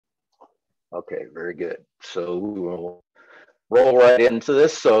Okay, very good. So we will roll right into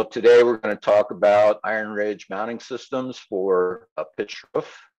this. So today we're going to talk about IronRidge mounting systems for a pitched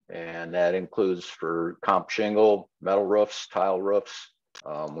roof, and that includes for comp shingle, metal roofs, tile roofs.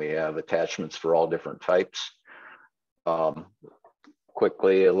 We have attachments for all different types.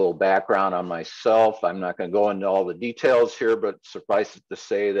 Quickly, a little background on myself. I'm not going to go into all the details here, but suffice it to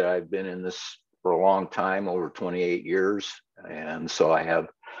say that I've been in this for a long time, over 28 years. And so I have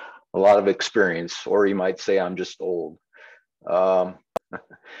a lot of experience, or you might say I'm just old.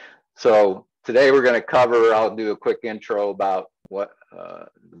 So today we're going to cover, I'll do a quick intro about what the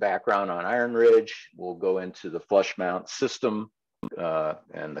background on IronRidge. We'll go into the flush mount system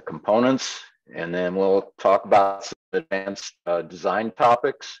and the components, and then we'll talk about some advanced design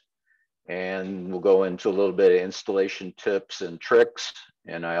topics, and we'll go into a little bit of installation tips and tricks.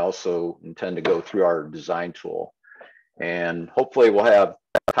 And I also intend to go through our design tool, and hopefully we'll have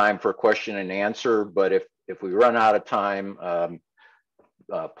time for question and answer. But if we run out of time,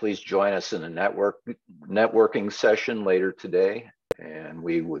 please join us in a networking session later today, and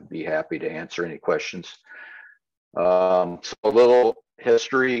we would be happy to answer any questions. So a little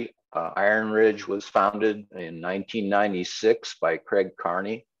history. IronRidge was founded in 1996 by Craig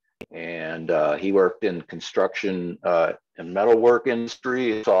Carney, and he worked in construction and metalwork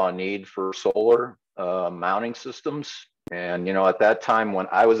industry. He saw a need for solar mounting systems. And, you know, at that time when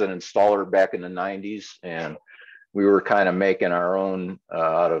I was an installer back in the 90s, and we were kind of making our own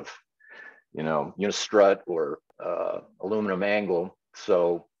out of, you know, unistrut or aluminum angle.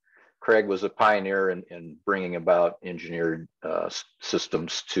 So Craig was a pioneer in bringing about engineered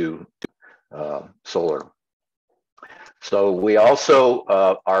systems to solar. So we also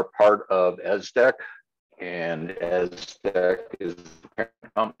are part of ESDEC, and ESDEC is the parent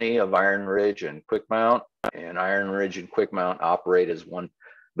company of IronRidge and QuickMount, and IronRidge and QuickMount operate as one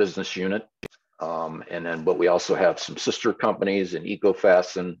business unit. But we also have some sister companies in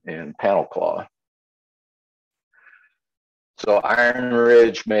EcoFasten and PanelClaw. So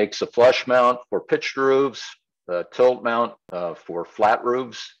IronRidge makes a flush mount for pitched roofs, a tilt mount for flat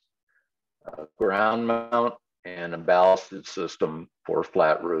roofs, a ground mount, and a ballasted system for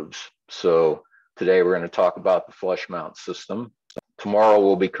flat roofs. So today we're going to talk about the flush mount system. Tomorrow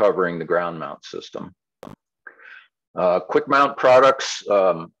we'll be covering the ground mount system. Quick mount products,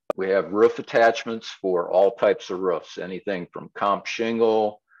 we have roof attachments for all types of roofs, anything from comp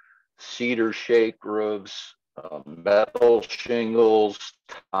shingle, cedar shake roofs, metal shingles,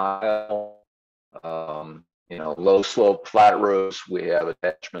 tile, you know, low slope flat roofs. We have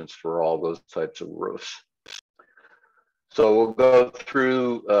attachments for all those types of roofs. So we'll go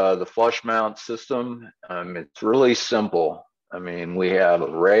through the flush mount system. It's really simple. I mean, we have a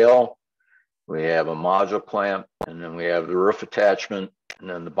rail, we have a module clamp, and then we have the roof attachment, and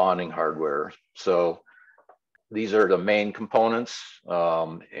then the bonding hardware. So these are the main components,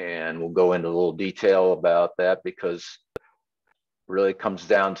 and we'll go into a little detail about that because it really comes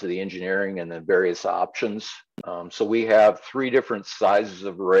down to the engineering and the various options. So we have 3 different sizes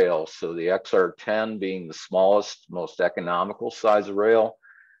of rail. So the XR10 being the smallest, most economical size of rail,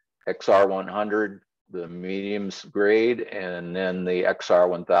 XR100, the medium grade, and then the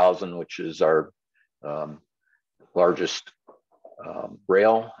XR1000, which is our largest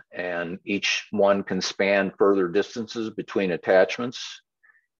rail, and each one can span further distances between attachments.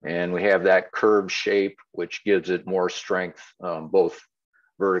 And we have that curved shape, which gives it more strength, both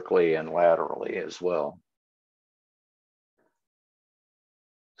vertically and laterally as well.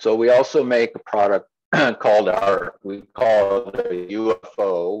 So we also make a product called we call it a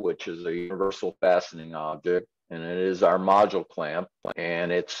UFO, which is a universal fastening object, and it is our module clamp,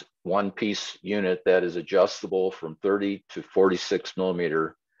 and it's one piece unit that is adjustable from 30 to 46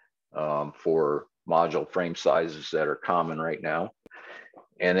 millimeter for module frame sizes that are common right now.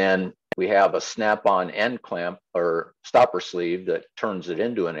 And then we have a snap-on end clamp or stopper sleeve that turns it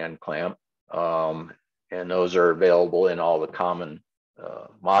into an end clamp, and those are available in all the common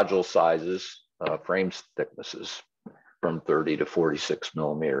module sizes, frame thicknesses from 30 to 46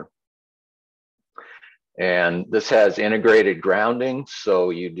 millimeter. And this has integrated grounding, so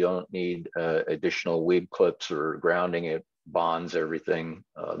you don't need additional weave clips or grounding. It bonds everything,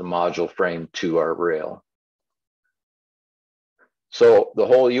 the module frame to our rail. So the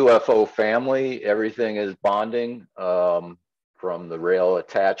whole UFO family, everything is bonding, from the rail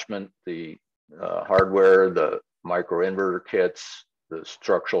attachment, the hardware, the microinverter kits, the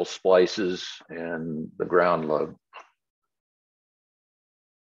structural splices, and the ground lug.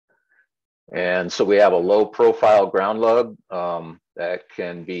 And so we have a low profile ground lug that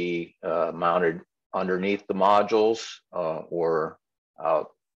can be mounted underneath the modules or out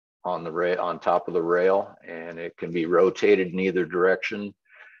on the rail, on top of the rail, and it can be rotated in either direction.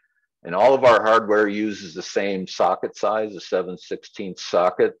 And all of our hardware uses the same socket size, a 7/16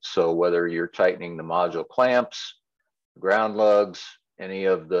 socket. So whether you're tightening the module clamps, ground lugs, any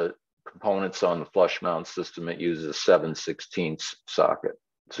of the components on the flush mount system, it uses a 7/16 socket.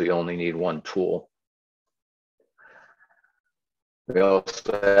 So you only need one tool. We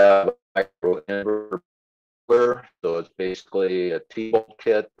also have a micro inverter. So it's basically a T-bolt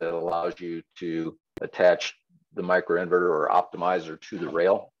kit that allows you to attach the micro inverter or optimizer to the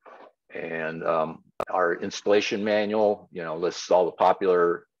rail. And our installation manual, lists all the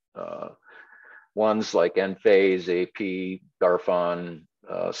popular ones like Enphase, AP, Garfon,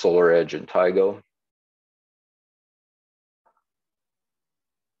 SolarEdge, and Tigo.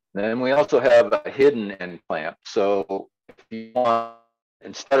 Then we also have a hidden end clamp. So if you want,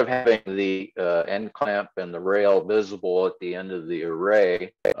 instead of having the end clamp and the rail visible at the end of the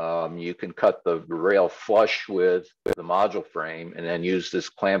array, you can cut the rail flush with the module frame and then use this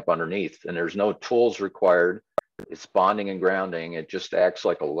clamp underneath. And there's no tools required. It's bonding and grounding. It just acts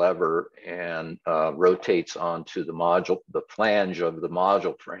like a lever and rotates onto the module, the flange of the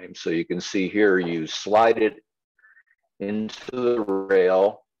module frame. So you can see here, you slide it into the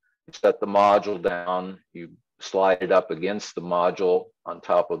rail, set the module down, you slide it up against the module on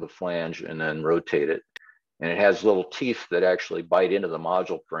top of the flange and then rotate it. And it has little teeth that actually bite into the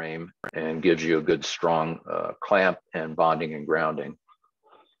module frame and gives you a good strong clamp and bonding and grounding.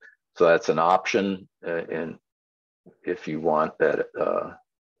 So that's an option and if you want that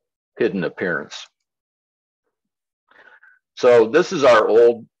hidden appearance. So this is our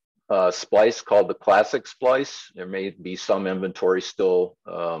old splice called the classic splice. There may be some inventory still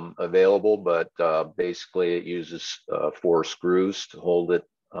available, but basically it uses 4 screws to hold it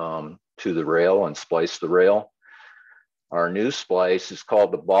to the rail and splice the rail. Our new splice is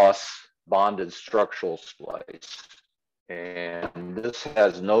called the Boss Bonded Structural Splice. And this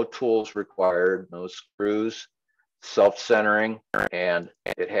has no tools required, no screws, self-centering, and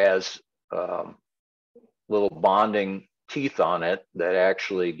it has little bonding teeth on it that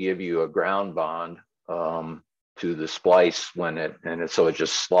actually give you a ground bond to the splice when so it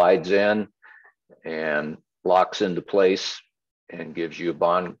just slides in and locks into place and gives you a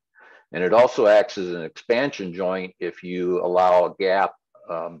bond. And it also acts as an expansion joint if you allow a gap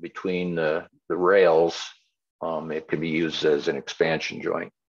between the rails. It can be used as an expansion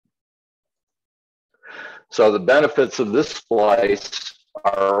joint. So the benefits of this splice,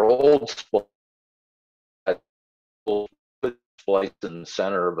 our old splice in the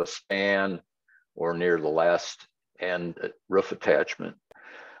center of a span or near the last end roof attachment.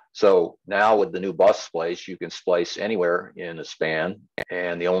 So now with the new bus splice, you can splice anywhere in a span,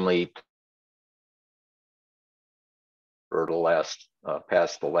 and the only or the last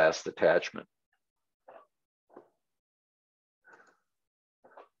past the last attachment.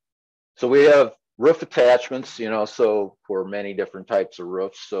 So we have roof attachments, so for many different types of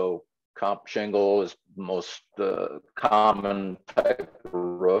roofs. So comp shingle is the most common type of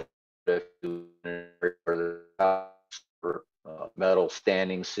roof. If you for metal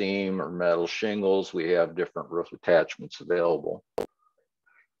standing seam or metal shingles, we have different roof attachments available.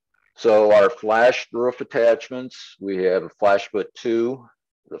 So our flash roof attachments, we have a flash foot 2,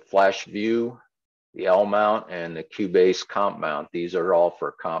 the flash view, the L mount, and the Q-base comp mount. These are all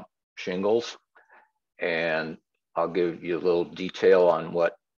for comp shingles. And I'll give you a little detail on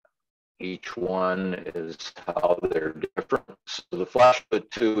what each one is, how they're different. So the flash foot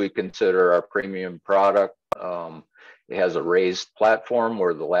 2 we consider our premium product. It has a raised platform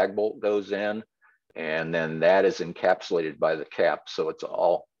where the lag bolt goes in, and then that is encapsulated by the cap. So it's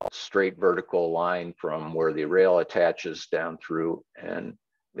all straight vertical line from where the rail attaches down through, and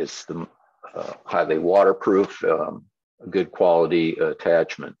it's the highly waterproof, good quality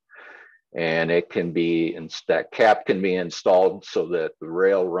attachment. And it can be, that cap can be installed so that the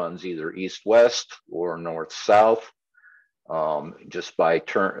rail runs either east-west or north-south, just by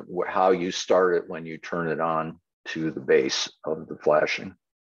how you start it when you turn it on to the base of the flashing.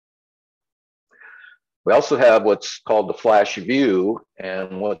 We also have what's called the flash view,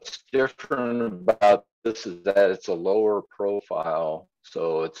 and what's different about this is that it's a lower profile,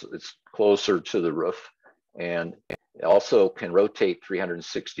 so it's closer to the roof, and it also can rotate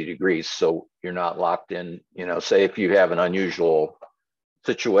 360 degrees, so you're not locked in. Say if you have an unusual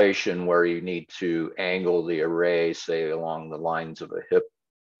situation where you need to angle the array, say along the lines of a hip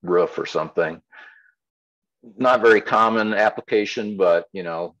roof or something. Not very common application, but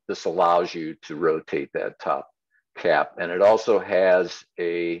this allows you to rotate that top cap. And it also has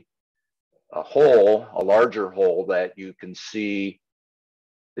a hole, a larger hole that you can see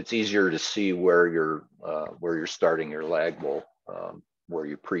it's easier to see where you're starting your lag bolt, where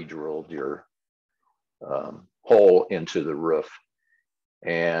you pre-drilled your hole into the roof.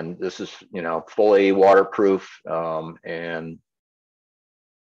 And this is, you know, fully waterproof and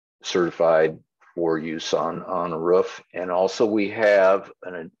certified for use on a roof. And also we have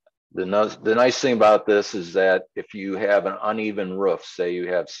the nice thing about this is that if you have an uneven roof, say you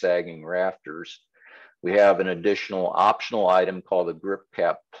have sagging rafters, we have an additional optional item called the Grip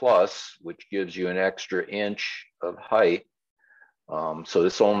Cap Plus, which gives you an extra inch of height. So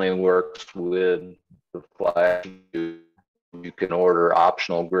this only works with the flash. You can order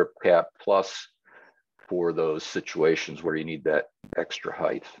optional Grip Cap Plus for those situations where you need that extra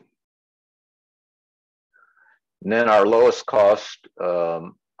height. And then our lowest cost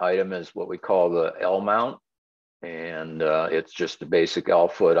item is what we call the L mount. And it's just a basic L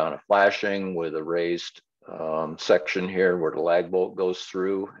foot on a flashing with a raised section here where the lag bolt goes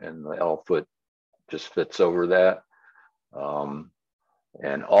through, and the L foot just fits over that.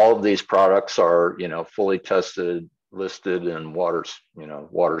 And all of these products are, you know, fully tested, listed, and water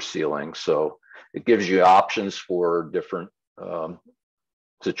sealing. So it gives you options for different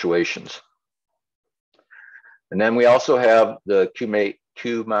situations. And then we also have the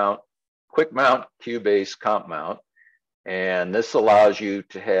quick mount Q-base comp mount, and this allows you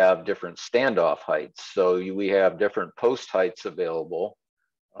to have different standoff heights. So we have different post heights available,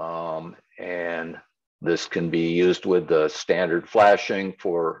 and this can be used with the standard flashing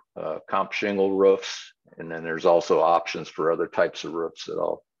for comp shingle roofs, and then there's also options for other types of roofs that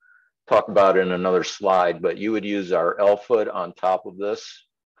I'll talk about in another slide. But you would use our L foot on top of this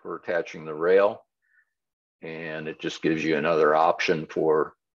for attaching the rail, and it just gives you another option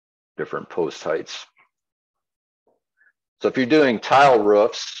for different post heights. So if you're doing tile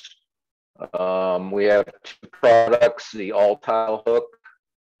roofs, we have two products, the altE hook,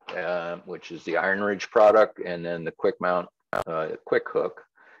 which is the IronRidge product, and then the quick mount quick hook.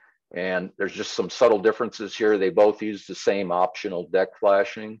 And there's just some subtle differences here. They both use the same optional deck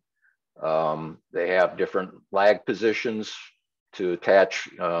flashing. They have different lag positions to attach,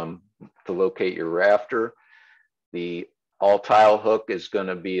 to locate your rafter. The altE hook is going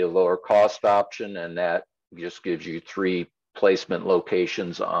to be a lower cost option, and that just gives you 3 placement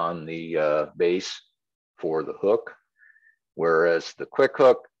locations on the base for the hook. Whereas the quick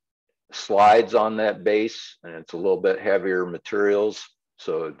hook slides on that base, and it's a little bit heavier materials.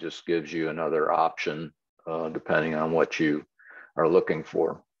 So it just gives you another option depending on what you are looking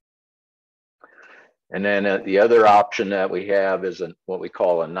for. And then the other option that we have is what we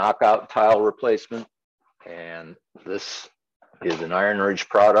call a knockout tile replacement. And this is an IronRidge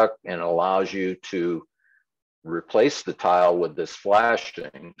product and allows you to replace the tile with this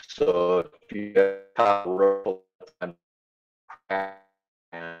flashing. So if you have tile and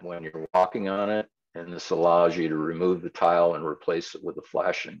when you're walking on it, and this allows you to remove the tile and replace it with the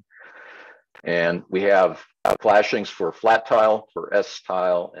flashing. And we have flashings for flat tile, for S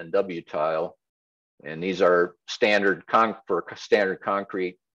tile, and W tile. And these are standard for standard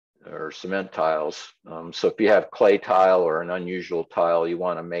concrete or cement tiles. So if you have clay tile or an unusual tile, you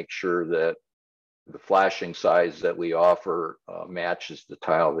want to make sure that the flashing size that we offer matches the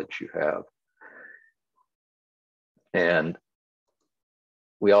tile that you have. And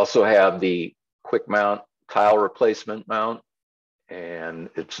we also have the quick mount tile replacement mount, and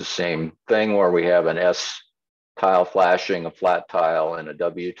it's the same thing where we have an S tile flashing, a flat tile, and a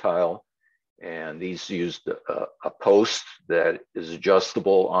W tile. And these use a post that is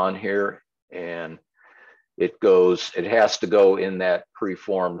adjustable on here, and it has to go in that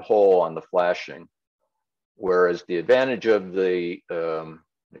preformed hole on the flashing. Whereas the advantage of the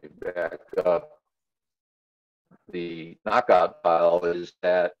the knockout tile is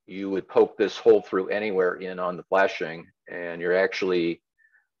that you would poke this hole through anywhere in on the flashing, and you're actually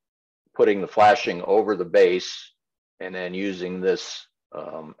putting the flashing over the base and then using this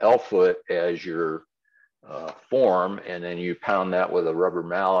L foot as your form, and then you pound that with a rubber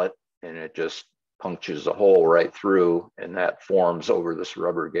mallet, and it just punctures a hole right through, and that forms over this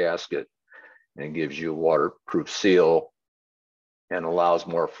rubber gasket and gives you a waterproof seal and allows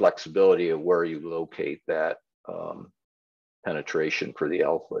more flexibility of where you locate that penetration for the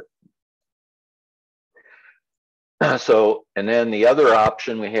L foot. So, and then the other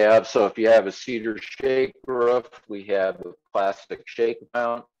option we have, so if you have a cedar shake roof, we have the plastic shake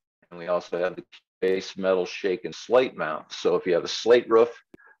mount, and we also have the base metal shake and slate mount. So if you have a slate roof,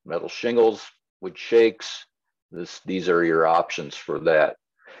 metal shingles, wood shakes, these are your options for that.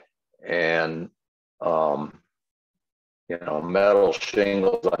 And you know, metal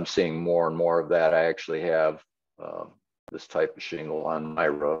shingles, I'm seeing more and more of that. I actually have this type of shingle on my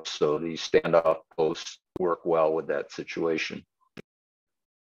roof. So these standoff posts work well with that situation.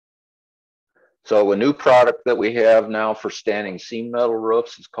 So a new product that we have now for standing seam metal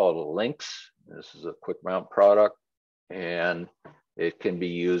roofs is called a Lynx. This is a quick mount product, and it can be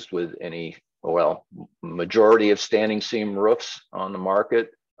used with any, well, majority of standing seam roofs on the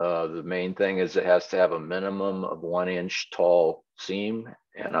market. The main thing is it has to have a minimum of 1 inch tall seam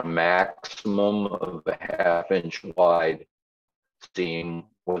and a maximum of a 1/2 inch wide seam,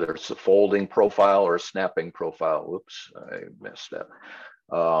 whether it's a folding profile or a snapping profile. Whoops, I messed up.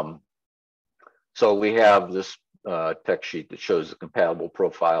 So we have this tech sheet that shows the compatible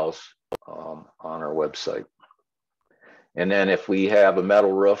profiles on our website. And then if we have a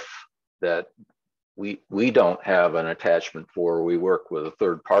metal roof that we don't have an attachment for, we work with a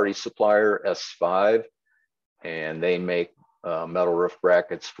third-party supplier, S5, and they make metal roof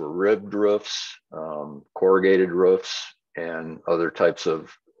brackets for ribbed roofs, corrugated roofs, and other types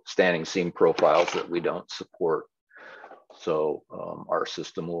of standing seam profiles that we don't support. So our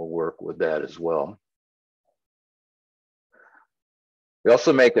system will work with that as well. We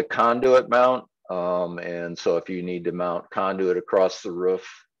also make a conduit mount. And so if you need to mount conduit across the roof,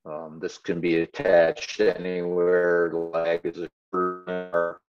 this can be attached anywhere. The lag is a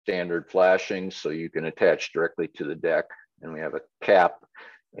standard flashing, so you can attach directly to the deck. And we have a cap,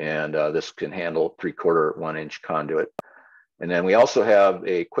 and this can handle 3/4 1 inch conduit. And then we also have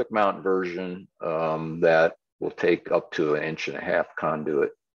a quick mount version that will take up to 1.5 inch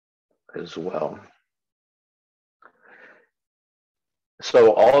conduit as well.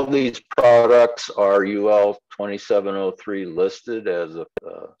 So all of these products are UL 2703 listed as a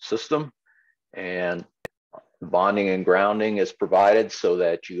system, and bonding and grounding is provided so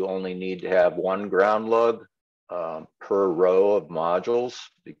that you only need to have 1 ground lug per row of modules,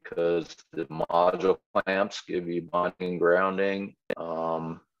 because the module clamps give you bonding and grounding,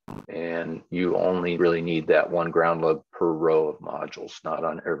 and you only really need that 1 ground lug per row of modules, not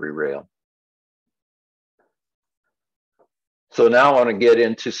on every rail. So now I want to get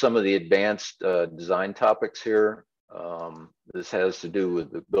into some of the advanced design topics here. This has to do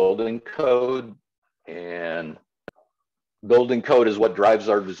with the building code, and building code is what drives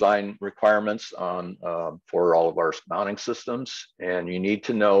our design requirements on for all of our mounting systems. And you need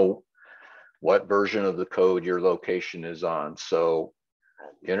to know what version of the code your location is on. So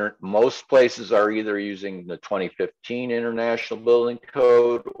most places are either using the 2015 International Building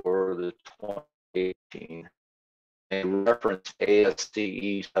Code or the 2018. They reference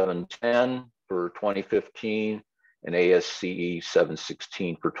ASCE 710 for 2015 and ASCE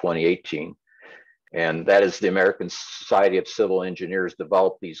 716 for 2018. And that is the American Society of Civil Engineers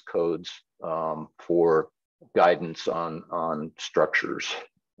developed these codes for guidance on structures.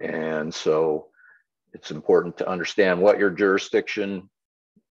 And so it's important to understand what your jurisdiction,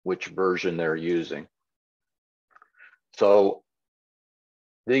 which version they're using. So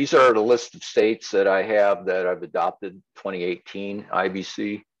these are the list of states that I have that I've adopted 2018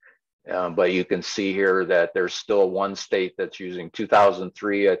 IBC, but you can see here that there's still one state that's using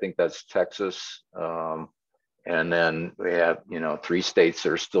 2003. I think that's Texas. And then we have, 3 states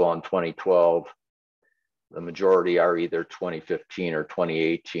that are still on 2012. The majority are either 2015 or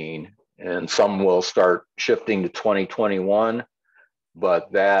 2018, and some will start shifting to 2021,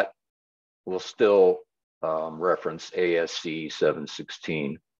 but that will still reference ASCE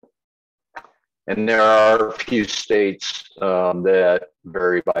 716. And there are a few states that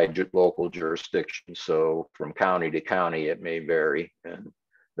vary by local jurisdiction. So from county to county, it may vary, and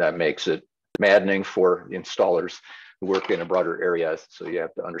that makes it maddening for installers who work in a broader area. So you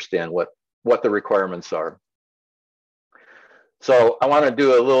have to understand what the requirements are. So I want to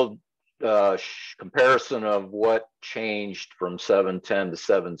do a little comparison of what changed from 710 to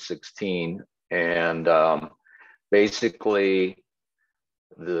 716. And basically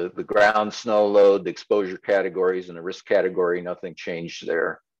the ground snow load, the exposure categories, and the risk category, nothing changed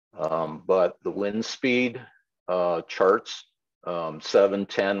there. But the wind speed charts,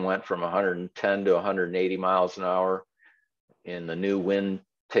 710 went from 110 to 180 miles an hour. In the new wind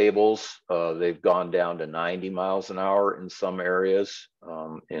tables, they've gone down to 90 miles an hour in some areas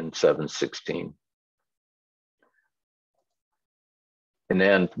in 716. And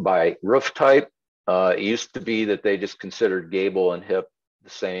then by roof type, it used to be that they just considered gable and hip the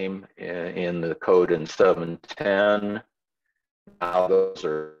same in the code in 710. Now those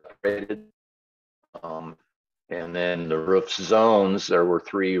are separated. And then the roof zones, there were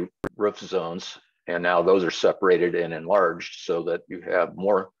 3 roof zones, and now those are separated and enlarged so that you have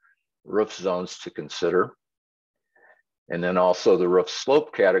more roof zones to consider. And then also the roof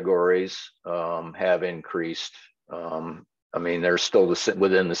slope categories have increased I mean, they're still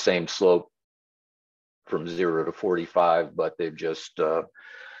within the same slope from 0 to 45, but they've just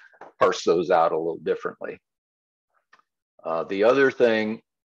parsed those out a little differently. The other thing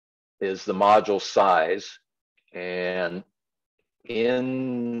is the module size. And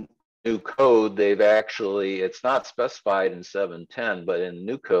in new code, they've actually, it's not specified in 710, but in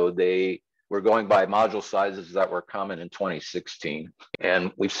new code, they were going by module sizes that were common in 2016.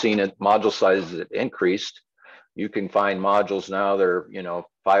 And we've seen it, module sizes have increased. You can find modules now, they're,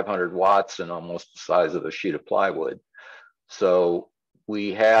 500 watts and almost the size of a sheet of plywood. So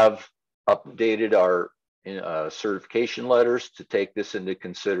we have updated our certification letters to take this into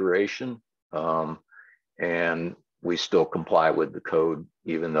consideration. And we still comply with the code,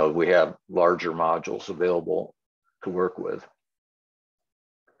 even though we have larger modules available to work with.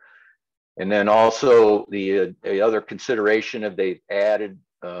 And then also the other consideration of they've added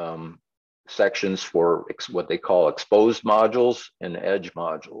sections for what they call exposed modules and edge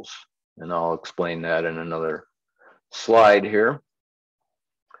modules. And I'll explain that in another slide here.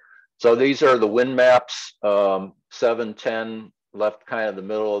 So these are the wind maps. 710 left kind of the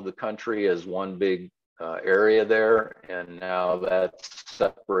middle of the country as one big area there, and now that's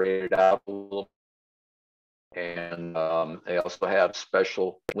separated out a little. And they also have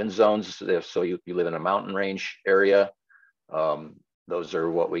special wind zones. So you live in a mountain range area. Those are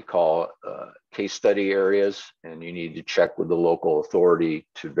what we call case study areas, and you need to check with the local authority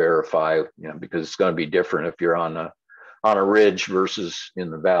to verify, because it's going to be different if you're on a ridge versus in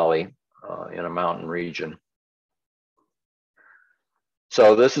the valley in a mountain region.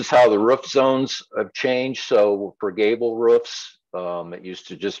 So this is how the roof zones have changed. So for gable roofs, it used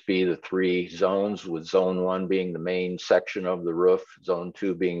to just be the 3 zones, with zone 1 being the main section of the roof, zone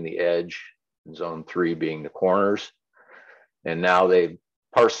 2 being the edge, and zone 3 being the corners. And now they've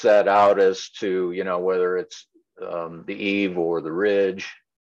parsed that out as to, whether it's the eave or the ridge,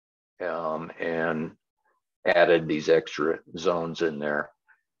 and added these extra zones in there.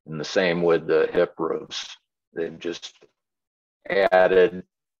 And the same with the hip roofs. They've just added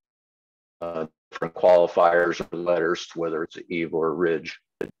different qualifiers or letters to whether it's an eave or a ridge.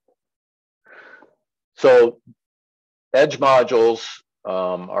 So edge modules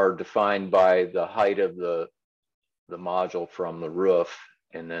are defined by the height of the module from the roof,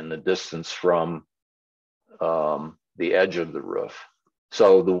 and then the distance from the edge of the roof.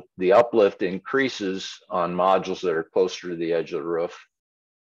 So the uplift increases on modules that are closer to the edge of the roof,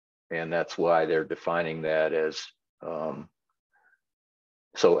 and that's why they're defining that as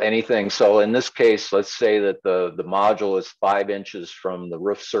so anything. So in this case, let's say that the module is 5 inches from the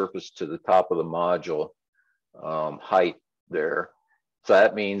roof surface to the top of the module height there. So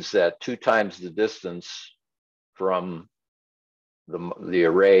that means that 2 times the distance from the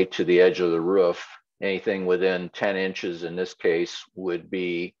array to the edge of the roof, anything within 10 inches in this case would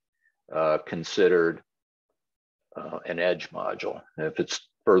be considered an edge module. And if it's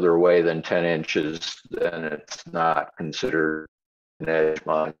further away than 10 inches, then it's not considered an edge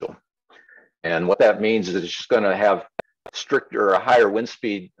module. And what that means is it's just going to have stricter or higher wind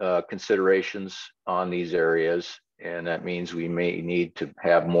speed considerations on these areas. And that means we may need to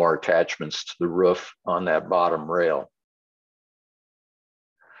have more attachments to the roof on that bottom rail.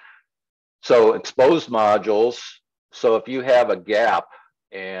 So exposed modules. So if you have a gap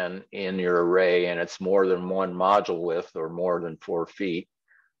in your array and it's more than 1 module width or more than 4 feet,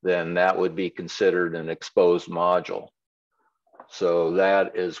 then that would be considered an exposed module. So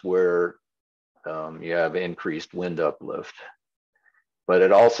that is where you have increased wind uplift. But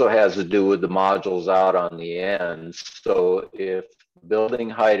it also has to do with the modules out on the ends. So if building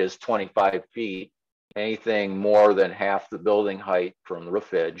height is 25 feet, anything more than half the building height from the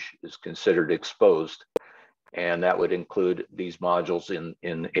roof edge is considered exposed. And that would include these modules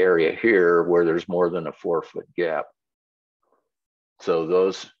in the area here where there's more than a 4-foot gap. So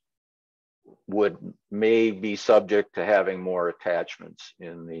those may be subject to having more attachments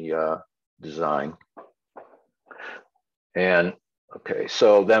in the design. And okay,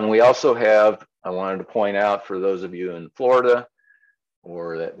 so then we also have, I wanted to point out for those of you in Florida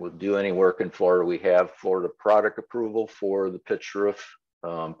or that will do any work in Florida, we have Florida product approval for the pitch roof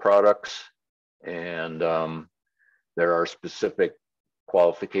products. And there are specific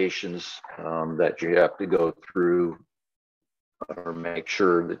qualifications that you have to go through or make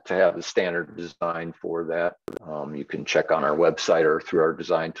sure that to have the standard design for that. You can check on our website or through our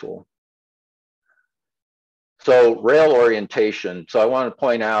design tool. So rail orientation. So I want to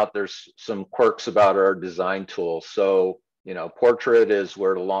point out there's some quirks about our design tool. So, portrait is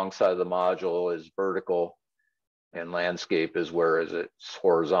where the long side of the module is vertical and landscape is where it's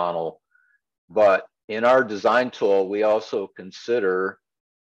horizontal. But in our design tool, we also consider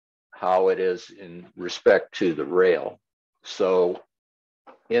how it is in respect to the rail. So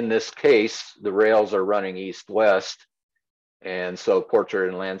in this case, the rails are running east-west, and so portrait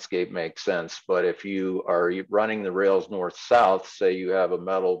and landscape makes sense. But if you are running the rails north-south, say you have a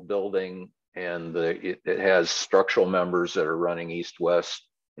metal building and it has structural members that are running east-west,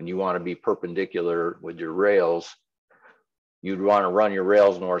 and you want to be perpendicular with your rails, you'd want to run your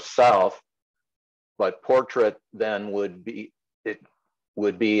rails north-south. But portrait then would be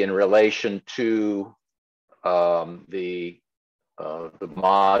in relation to the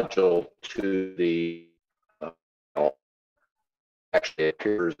module to the actually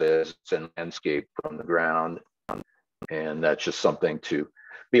appears as it's in landscape from the ground, and that's just something to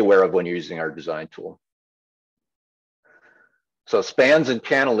be aware of when you're using our design tool. So spans and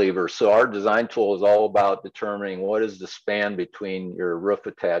cantilevers. So our design tool is all about determining what is the span between your roof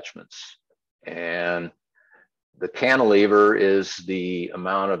attachments. And the cantilever is the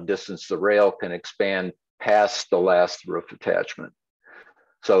amount of distance the rail can expand past the last roof attachment.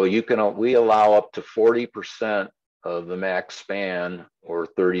 So we allow up to 40% of the max span, or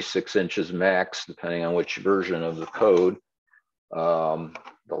 36 inches max, depending on which version of the code, the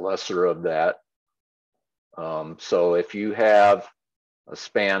lesser of that. So if you have a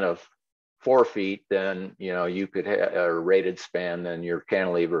span of 4 feet, then you could have a rated span, then your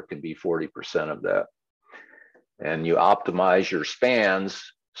cantilever could be 40% of that. And you optimize your spans.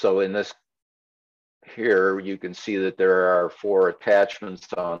 So in this here, you can see that there are 4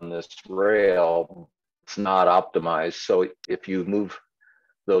 attachments on this rail. It's not optimized. So if you move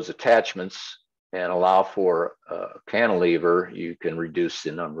those attachments and allow for a cantilever, you can reduce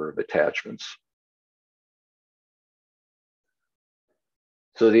the number of attachments.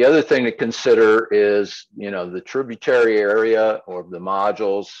 So the other thing to consider is, the tributary area or the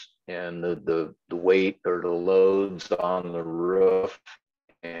modules and the weight or the loads on the roof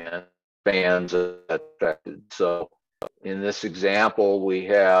and spans affected. So in this example, we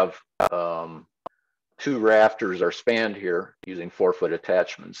have 2 rafters are spanned here using 4-foot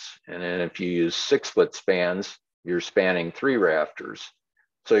attachments. And then if you use 6-foot spans, you're spanning 3 rafters.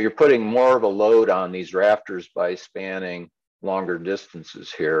 So you're putting more of a load on these rafters by spanning longer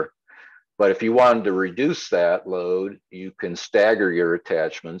distances here. But if you wanted to reduce that load, you can stagger your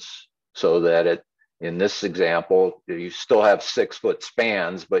attachments so that in this example, you still have 6-foot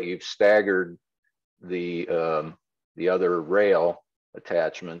spans, but you've staggered the other rail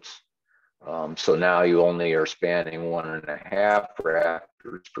attachments. So now you only are spanning 1.5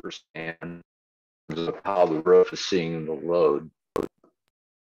 rafters per span because of how the roof is seeing the load.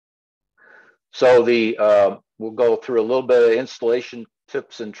 So we'll go through a little bit of installation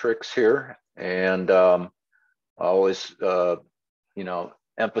tips and tricks here, and always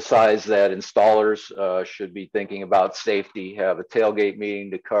emphasize that installers should be thinking about safety, have a tailgate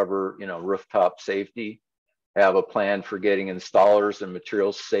meeting to cover rooftop safety, have a plan for getting installers and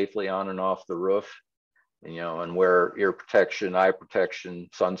materials safely on and off the roof, and wear ear protection, eye protection,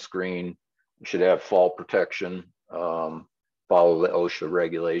 sunscreen. You should have fall protection, follow the OSHA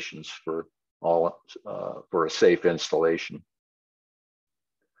regulations for a safe installation.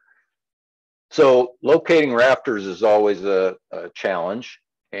 So locating rafters is always a challenge,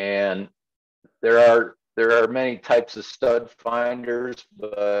 and there are many types of stud finders,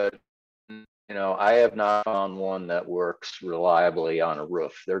 but I have not found one that works reliably on a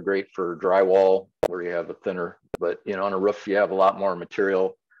roof. They're great for drywall where you have a thinner, but on a roof you have a lot more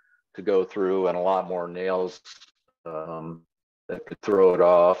material to go through and a lot more nails that could throw it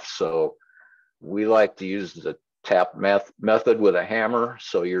off. So we like to use the tap method with a hammer.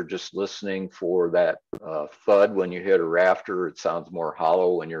 So you're just listening for that thud when you hit a rafter. It sounds more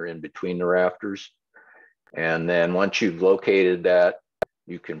hollow when you're in between the rafters. And then once you've located that,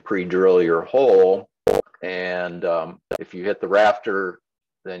 you can pre-drill your hole. And if you hit the rafter,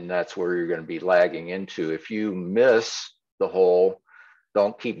 then that's where you're going to be lagging into. If you miss the hole,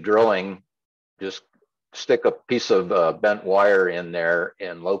 don't keep drilling. Just stick a piece of bent wire in there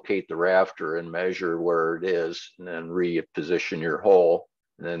and locate the rafter and measure where it is, and then reposition your hole,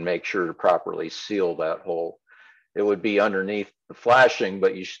 and then make sure to properly seal that hole. It would be underneath the flashing,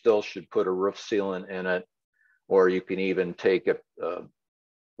 but you still should put a roof sealant in it, or you can even take a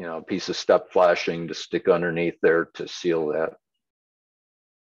piece of step flashing to stick underneath there to seal that.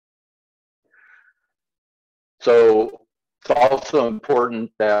 So it's also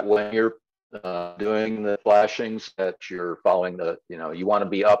important that when you're doing the flashings that you're following you want to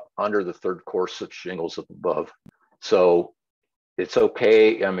be up under the third course of shingles up above. So it's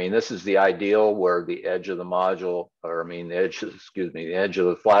okay. I mean, this is the ideal where the edge of the module, or I mean, the edge, excuse me, the edge of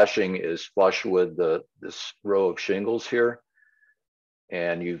the flashing is flush with this row of shingles here.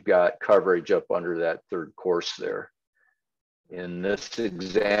 And you've got coverage up under that third course there. In this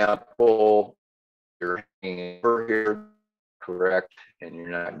example, you're hanging over here, correct, and you're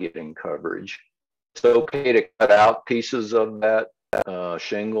not getting coverage. It's okay to cut out pieces of that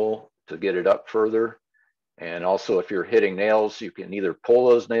shingle to get it up further. And also, if you're hitting nails, you can either pull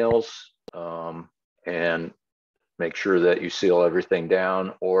those nails and make sure that you seal everything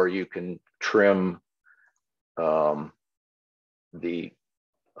down, or you can trim the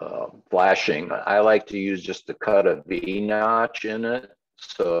flashing. I like to use just to cut a V-notch in it.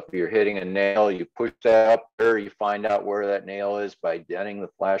 So if you're hitting a nail, you push that up there, you find out where that nail is by denting the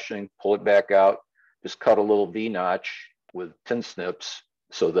flashing, pull it back out, just cut a little V-notch with tin snips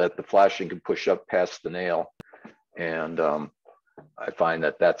so that the flashing can push up past the nail. And I find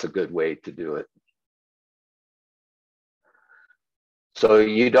that that's a good way to do it. So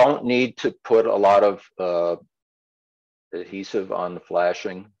you don't need to put a lot of adhesive on the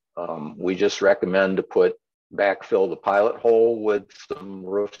flashing. We just recommend to backfill the pilot hole with some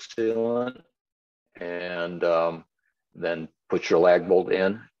roof sealant, and then put your lag bolt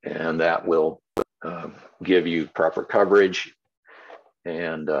in, and that will give you proper coverage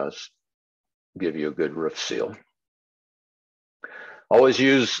and give you a good roof seal. Always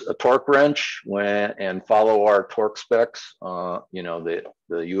use a torque wrench and follow our torque specs. You know, the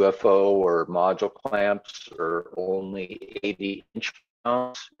UFO or module clamps are only 80 inch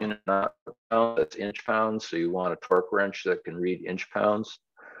pounds, not pounds, that's inch pounds. So you want a torque wrench that can read inch pounds.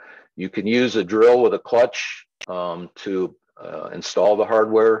 You can use a drill with a clutch to install the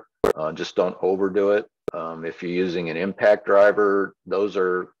hardware. Just don't overdo it. If you're using an impact driver, those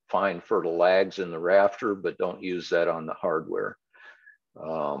are fine for the lags in the rafter, but don't use that on the hardware.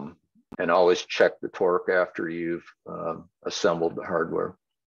 And always check the torque after you've assembled the hardware.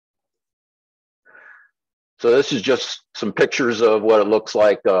 So this is just some pictures of what it looks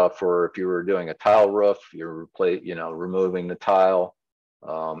like for if you were doing a tile roof, you're removing the tile.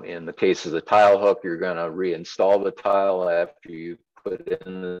 In the case of the tile hook, you're going to reinstall the tile after you put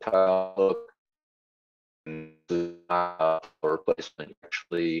in the tile hook. And for replacement,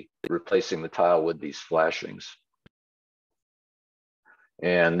 actually replacing the tile with these flashings.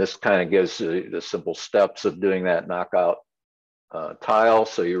 And this kind of gives the simple steps of doing that knockout tile.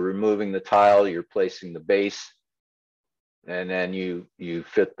 So you're removing the tile, you're placing the base, and then you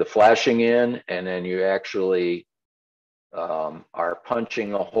fit the flashing in, and then you actually are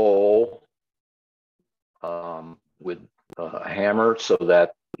punching a hole with a hammer so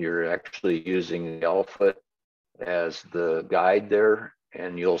that you're actually using the L-foot as the guide there.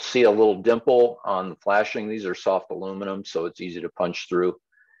 And you'll see a little dimple on the flashing. These are soft aluminum, so it's easy to punch through.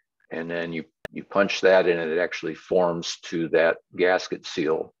 And then you punch that in, and it actually forms to that gasket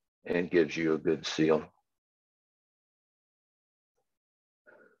seal and gives you a good seal.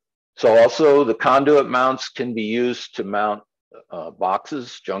 So also the conduit mounts can be used to mount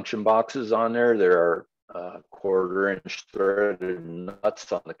boxes, junction boxes on there. There are 1/4-inch threaded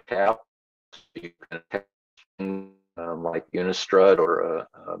nuts on the cap. You can attach like unistrut or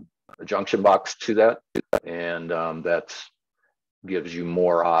a junction box to that, and that gives you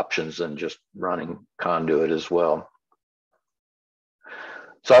more options than just running conduit as well.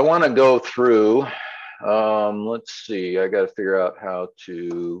 So I want to go through, let's see, I got to figure out how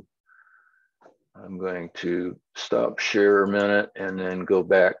to, I'm going to stop share a minute and then go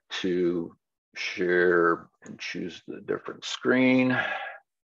back to share and choose the different screen.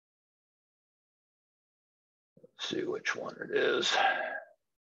 Let's see which one it is.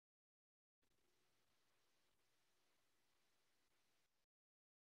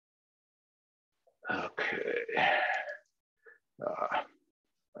 Okay.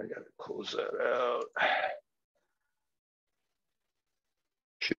 I got to close that out.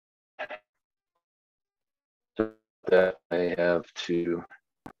 So that I have to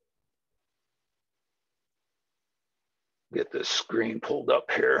get this screen pulled up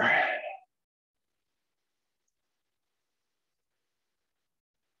here.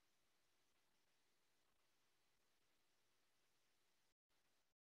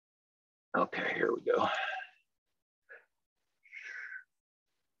 Okay, here we go.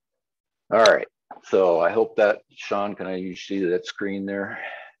 All right, so I hope that, Sean, can you see that screen there?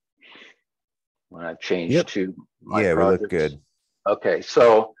 When I've changed to my projects. We look good. Okay,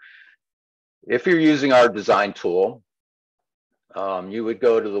 so if you're using our design tool, you would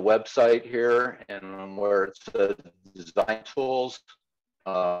go to the website here, and where it says design tools,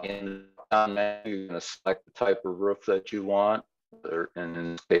 in the menu, you're going to select the type of roof that you want. and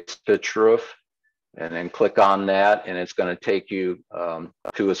in this case, pitch roof, and then click on that, and it's going to take you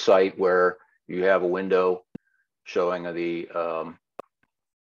to a site where you have a window showing the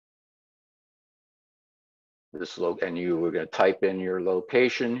and you were going to type in your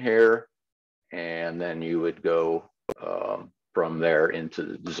location here, and then you would go from there into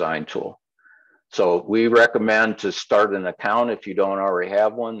the design tool. So we recommend to start an account if you don't already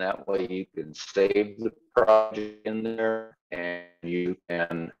have one. That way you can save the project in there, and you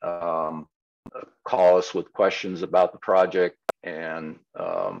can call us with questions about the project, and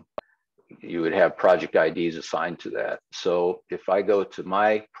you would have project IDs assigned to that. So if I go to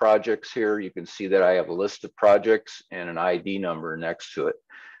my projects here, you can see that I have a list of projects and an ID number next to it.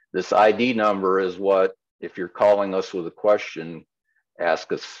 This ID number is what, if you're calling us with a question,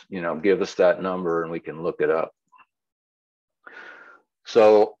 ask us, give us that number and we can look it up.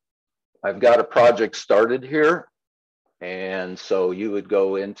 So I've got a project started here. And so you would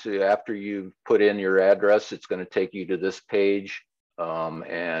go into, after you put in your address, it's going to take you to this page,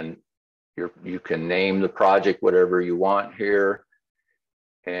 and you can name the project whatever you want here.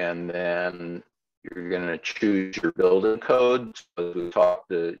 And then you're going to choose your building code. So we talked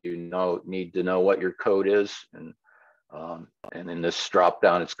to, need to know what your code is. And in this drop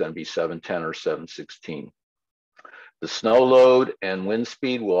down, it's going to be 710 or 716. The snow load and wind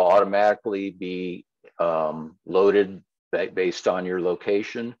speed will automatically be loaded based on your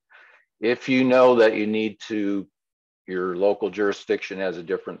location. If you know that you need to, your local jurisdiction has a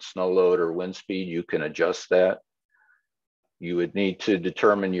different snow load or wind speed, you can adjust that. You would need to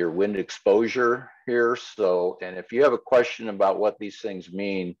determine your wind exposure here. So, and if you have a question about what these things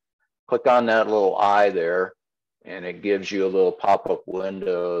mean, click on that little eye there, and it gives you a little pop-up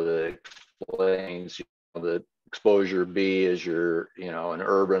window that explains the exposure B is your, an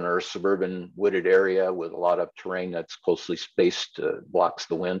urban or suburban wooded area with a lot of terrain that's closely spaced, blocks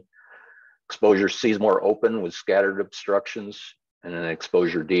the wind. Exposure C is more open with scattered obstructions. And then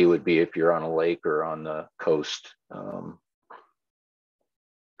exposure D would be if you're on a lake or on the coast. And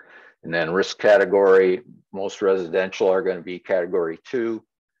then risk category, most residential are going to be category 2.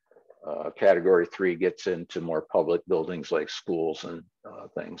 Category 3 gets into more public buildings like schools and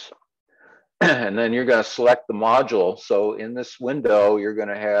things. And then you're going to select the module. So in this window, you're going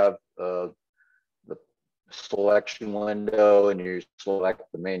to have the selection window, and you select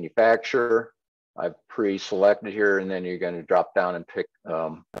the manufacturer. I've pre-selected here, and then you're going to drop down and pick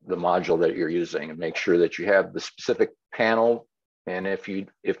the module that you're using, and make sure that you have the specific panel. And if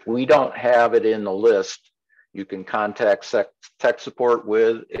we don't have it in the list, you can contact tech support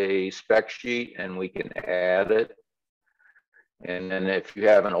with a spec sheet, and we can add it. And then if you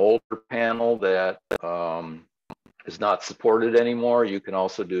have an older panel that is not supported anymore, you can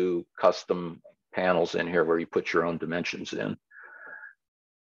also do custom panels in here where you put your own dimensions in.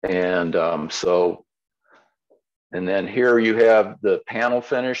 And and then here you have the panel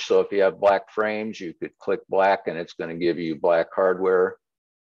finish. So if you have black frames, you could click black and it's going to give you black hardware.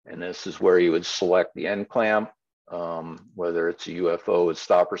 And this is where you would select the end clamp, whether it's a UFO with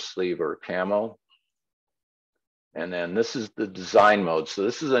stopper sleeve or camo. And then this is the design mode. So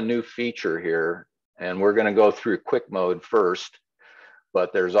this is a new feature here, and we're going to go through quick mode first,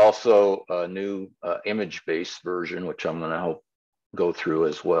 but there's also a new image-based version, which I'm going to help go through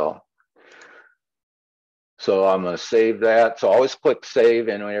as well. So I'm going to save that. So always click save,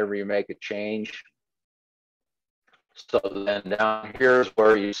 and whenever you make a change. So then down here is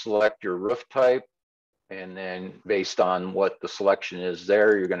where you select your roof type. And then based on what the selection is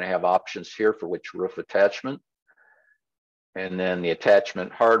there, you're going to have options here for which roof attachment. And then the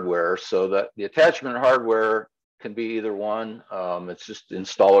attachment hardware. So that the attachment hardware can be either one. It's just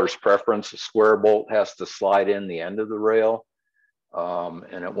installer's preference. A square bolt has to slide in the end of the rail,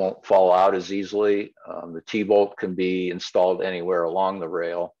 and it won't fall out as easily. The T-bolt can be installed anywhere along the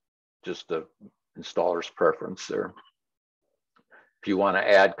rail, just the installer's preference there. If you want to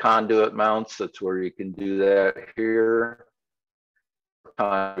add conduit mounts, that's where you can do that here.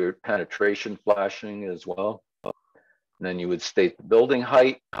 Penetration flashing as well. And then you would state the building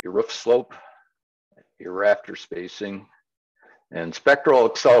height, your roof slope, your rafter spacing, and spectral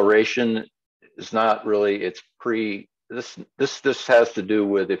acceleration is not really, it's this has to do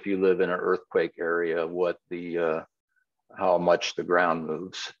with if you live in an earthquake area, what the, how much the ground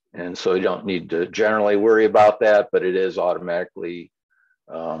moves. And so you don't need to generally worry about that, but it is automatically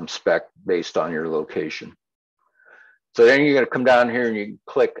spec based on your location. So then you're going to come down here and you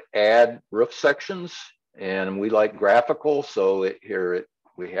click add roof sections. And we like graphical, so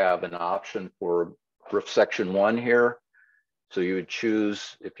we have an option for roof section 1 here. So you would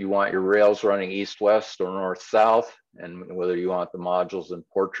choose if you want your rails running east-west or north-south, and whether you want the modules in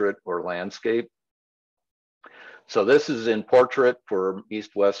portrait or landscape. So this is in portrait for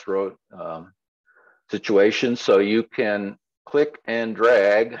east-west road situation. So you can click and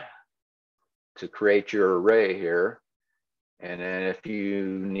drag to create your array here. And then if you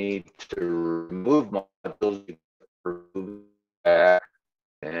need to remove modules, you can remove back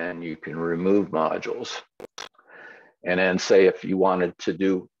and you can remove modules. And then say if you wanted to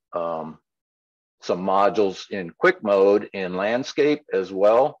do some modules in quick mode in landscape as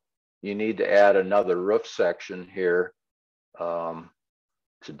well, you need to add another roof section here to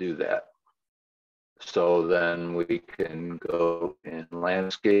do that. So then we can go in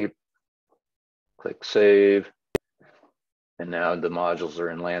landscape, click save, and now the modules are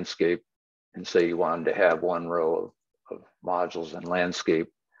in landscape, and say you wanted to have one row of modules in landscape.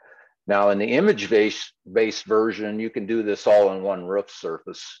 Now in the image-based version, you can do this all in one roof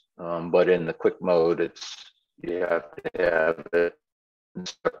surface, but in the quick mode, you have to have it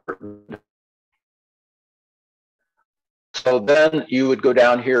separate. So then you would go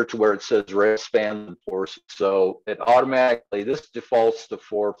down here to where it says rail spans and forces. So it automatically, this defaults to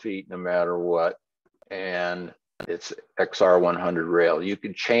 4 feet no matter what, and it's XR100 rail. You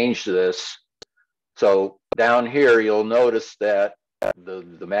can change this. So down here, you'll notice that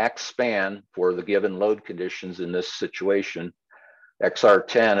the max span for the given load conditions in this situation,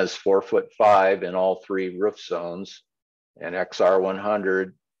 XR10 is 4'5" in all 3 roof zones, and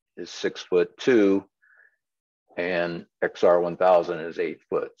XR100 is 6'2", and XR1000 is 8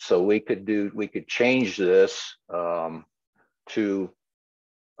 foot. So we could change this to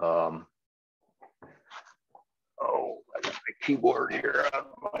oh, I got my keyboard here on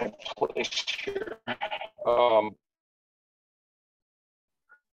my place here.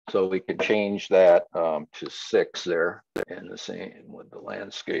 So we could change that to 6 there, and the same with the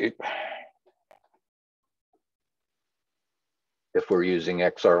landscape. If we're using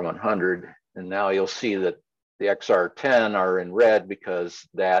XR100, and now you'll see that the XR10 are in red because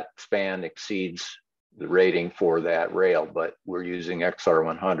that span exceeds the rating for that rail, but we're using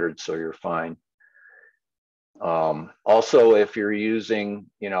XR100, so you're fine. Also, if you're using,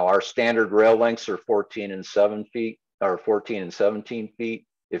 our standard rail lengths are 14 and 7 feet, or 14 and 17 feet.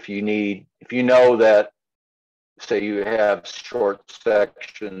 If you know that, say you have short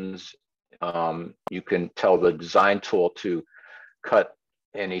sections, you can tell the design tool to cut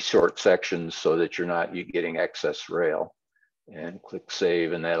any short sections so that you're getting excess rail, and click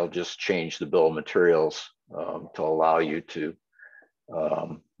save, and that'll just change the bill of materials to allow you to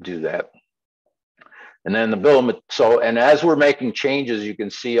do that. And then the bill of and as we're making changes, you can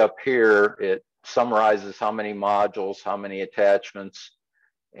see up here, it summarizes how many modules, how many attachments,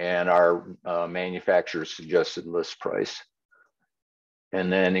 and our manufacturer's suggested list price.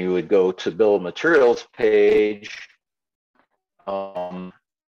 And then you would go to bill of materials page, and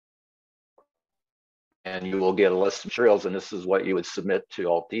you will get a list of materials, and this is what you would submit to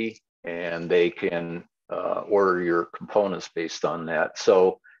altE, and they can order your components based on that.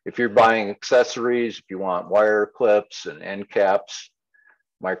 So if you're buying accessories, if you want wire clips and end caps,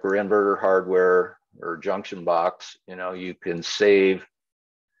 microinverter hardware, or junction box, you can save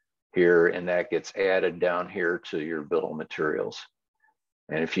here, and that gets added down here to your bill of materials.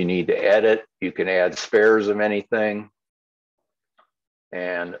 And if you need to edit, you can add spares of anything.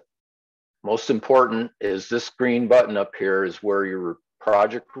 And most important is this green button up here is where your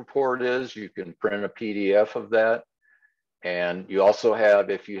project report is. You can print a PDF of that. And you also have,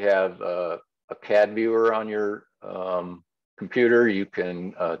 if you have a CAD viewer on your computer, you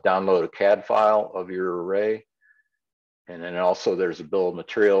can download a CAD file of your array. And then also there's a bill of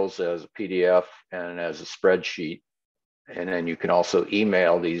materials as a PDF and as a spreadsheet. And then you can also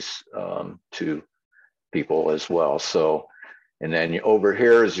email these to people as well. So, and then over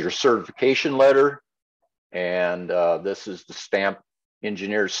here is your certification letter. And this is the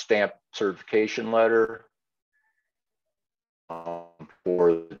engineer's stamp certification letter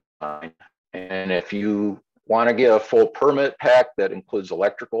for the design. And if you want to get a full permit pack that includes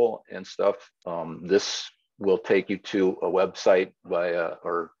electrical and stuff, this will take you to a website by a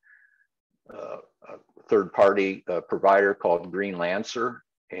third-party provider called Green Lancer,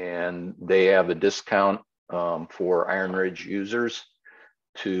 and they have a discount for IronRidge users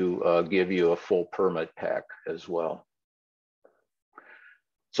to give you a full permit pack as well.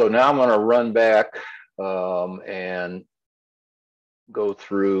 So now I'm going to run back and go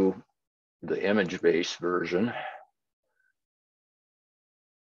through the image-based version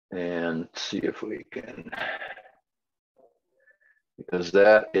and see if we can, because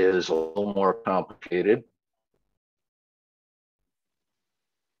that is a little more complicated.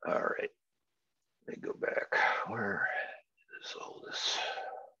 All right, let me go back. Where is all this?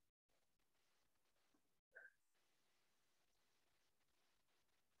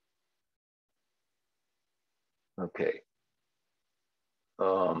 Okay.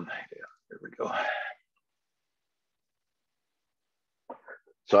 Yeah, there we go.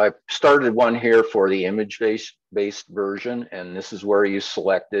 So I started one here for the image-based version, and this is where you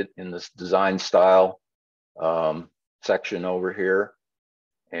select it in this design style section over here.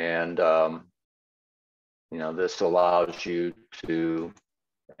 And, you know, this allows you to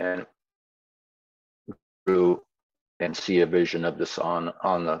and see a vision of this on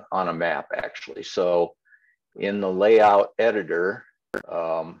a map, actually. So in the layout editor,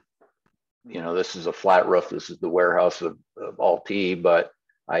 you know, this is a flat roof. This is the warehouse of altE, but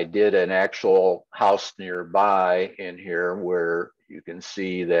I did an actual house nearby in here where you can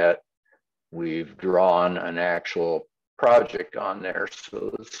see that we've drawn an actual project on there.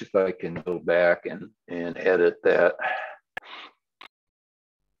 So let's see if I can go back and edit that.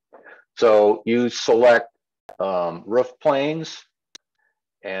 So you select roof planes,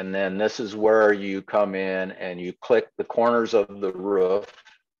 and then this is where you come in and you click the corners of the roof,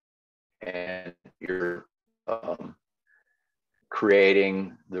 and you're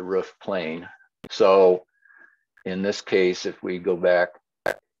creating the roof plane. So in this case, if we go back,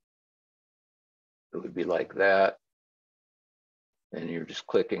 it would be like that. And you're just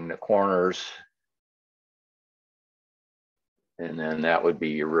clicking the corners. And then that would be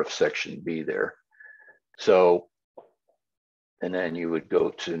your roof section B there. So, and then you would go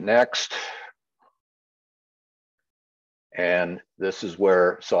to next. And this is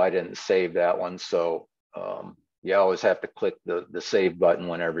where, so I didn't save that one. So you always have to click the save button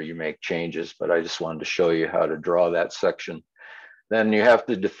whenever you make changes, but I just wanted to show you how to draw that section. Then you have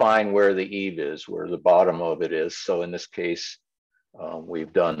to define where the eave is, where the bottom of it is. So in this case,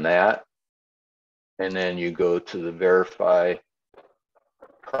 we've done that. And then you go to the verify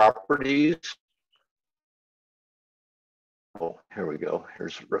properties. Oh, here we go.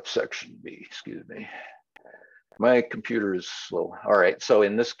 Here's roof section B, excuse me. My computer is slow. All right, so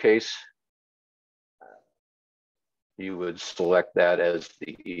in this case, you would select that as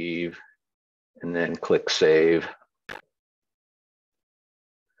the eave and then click save.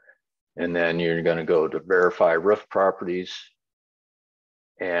 And then you're going to go to verify roof properties.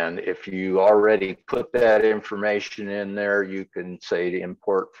 And if you already put that information in there, you can say to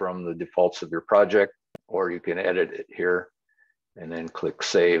import from the defaults of your project, or you can edit it here and then click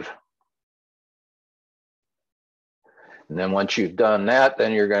save. And then once you've done that,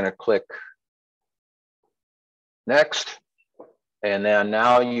 then you're going to click next. And then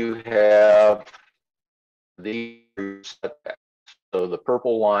now you have the setbacks. So the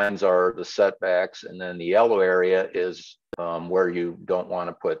purple lines are the setbacks, and then the yellow area is where you don't want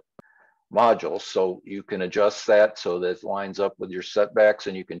to put modules. So you can adjust that so that it lines up with your setbacks,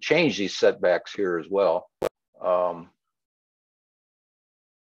 and you can change these setbacks here as well.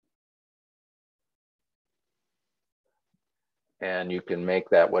 And you can make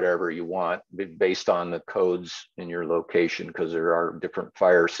that whatever you want based on the codes in your location, because there are different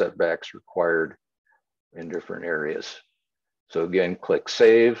fire setbacks required in different areas. So again, click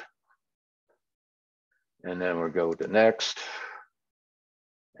save. And then we'll go to next.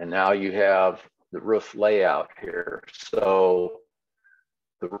 And now you have the roof layout here. So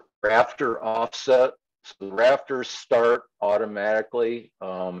the rafter offset, so the rafters start automatically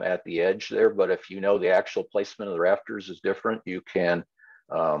at the edge there, but if you know the actual placement of the rafters is different, you can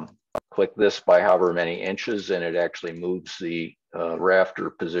click this by however many inches, and it actually moves the rafter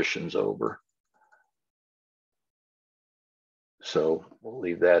positions over. So we'll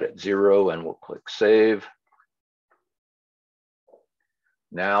leave that at 0 and we'll click save.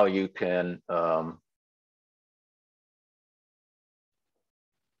 Now you can,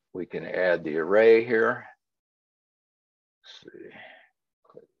 we can add the array here. Let's see,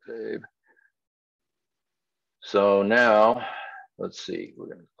 click save. So now, let's see, we're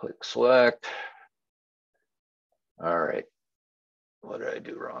gonna click select. All right, what did I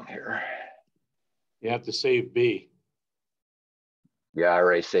do wrong here? You have to save B. Yeah, I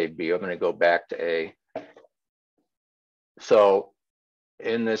already saved B. I'm gonna go back to A. So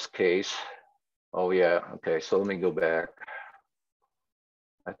in this case, oh yeah, okay, so let me go back.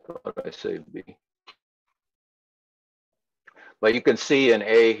 I thought I saved B. But you can see in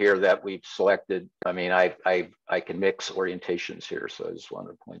A here that we've selected, I mean, I can mix orientations here, so I just wanted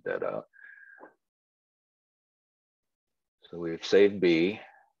to point that out. So we've saved B.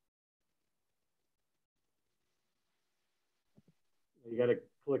 You got to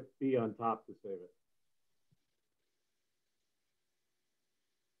click B on top to save it.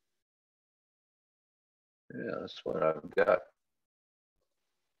 Yeah, that's what I've got.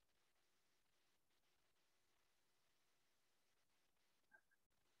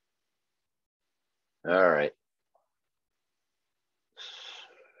 All right.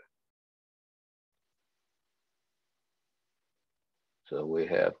 So we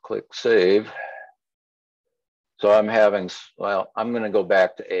have click save. So I'm having, well, I'm going to go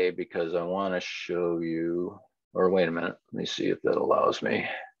back to A because I want to show you, or wait a minute, let me see if that allows me.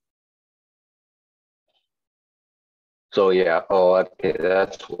 So yeah, oh, okay,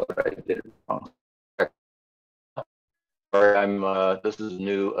 that's what I did wrong. This is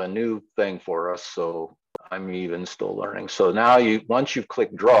a new thing for us, so I'm even still learning. So now once you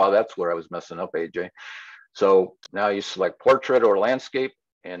click draw, that's where I was messing up, AJ. So now you select portrait or landscape,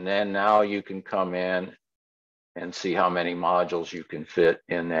 and then now you can come in and see how many modules you can fit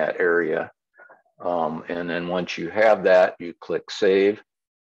in that area. And then once you have that, you click save.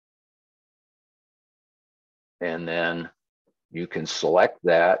 And then you can select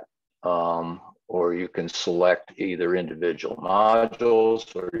that, or you can select either individual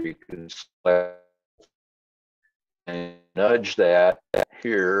modules, or you can select and nudge that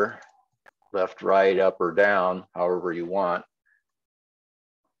here, left, right, up, or down, however you want.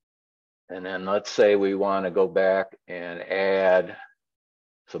 And then let's say we want to go back and add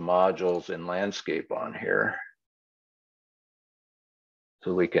some modules in landscape on here.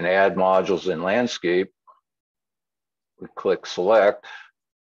 So we can add modules in landscape. We click select,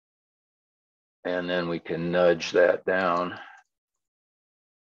 and then we can nudge that down.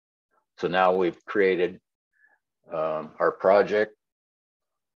 So now we've created our project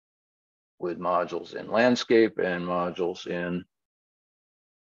with modules in landscape and modules in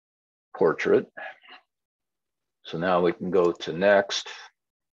portrait. So now we can go to next.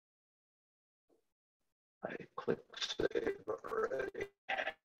 I click save already.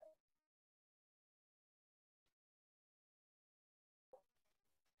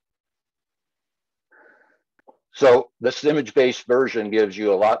 So this image-based version gives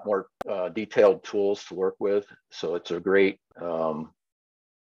you a lot more detailed tools to work with. So it's a great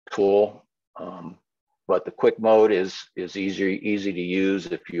tool. But the quick mode is easy to use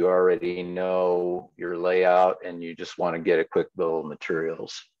if you already know your layout and you just want to get a quick bill of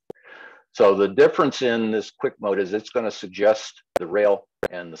materials. So the difference in this quick mode is it's going to suggest the rail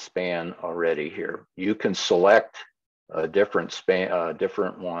and the span already here. You can select a different span,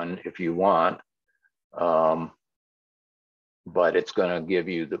 different one if you want. But it's going to give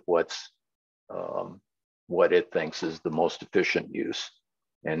you what it thinks is the most efficient use.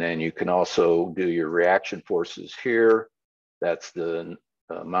 And then you can also do your reaction forces here. That's the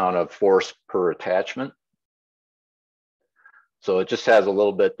amount of force per attachment. So it just has a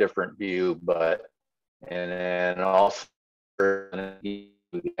little bit different view, and then also the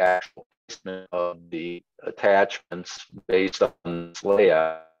actual placement of the attachments based on this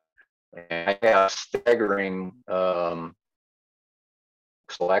layout. And I have staggering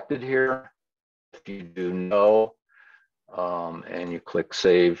selected here. If you do no, and you click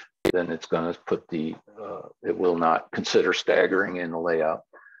save, then it's going to put it will not consider staggering in the layout.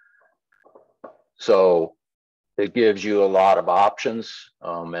 So it gives you a lot of options.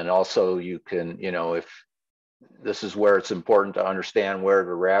 And also you can, if this is where it's important to understand where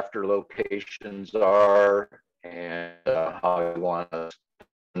the rafter locations are and how you want to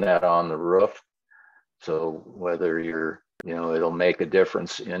put that on the roof. So whether it'll make a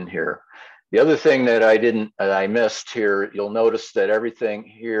difference in here. The other thing that I missed here, you'll notice that everything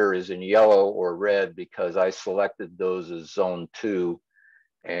here is in yellow or red because I selected those as zone 2.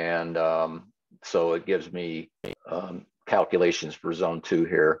 And so it gives me calculations for zone 2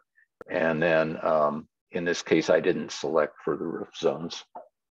 here. And then in this case, I didn't select for the roof zones.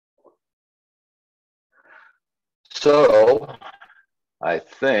 So I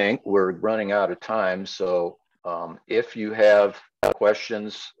think we're running out of time. So if you have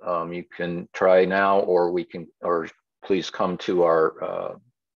questions, you can try now, or please come to our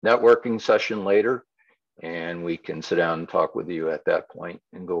networking session later, and we can sit down and talk with you at that point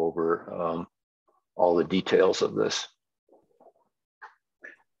and go over all the details of this.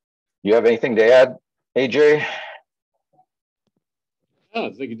 You have anything to add, AJ? Yeah,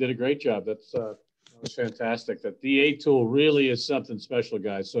 I think you did a great job. That was fantastic. That DA tool really is something special,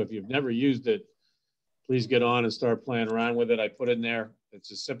 guys. So if you've never used it, please get on and start playing around with it. I put in there,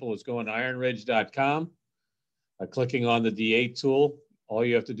 it's as simple as going to ironridge.com, clicking on the DA tool. All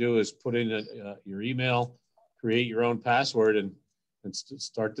you have to do is put in your email, create your own password, and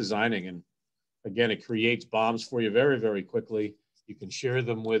start designing. And again, it creates bombs for you very, very quickly. You can share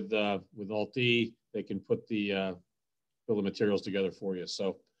them with altE. They can put the bill of materials together for you.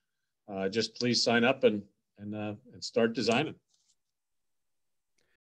 So just please sign up and and start designing.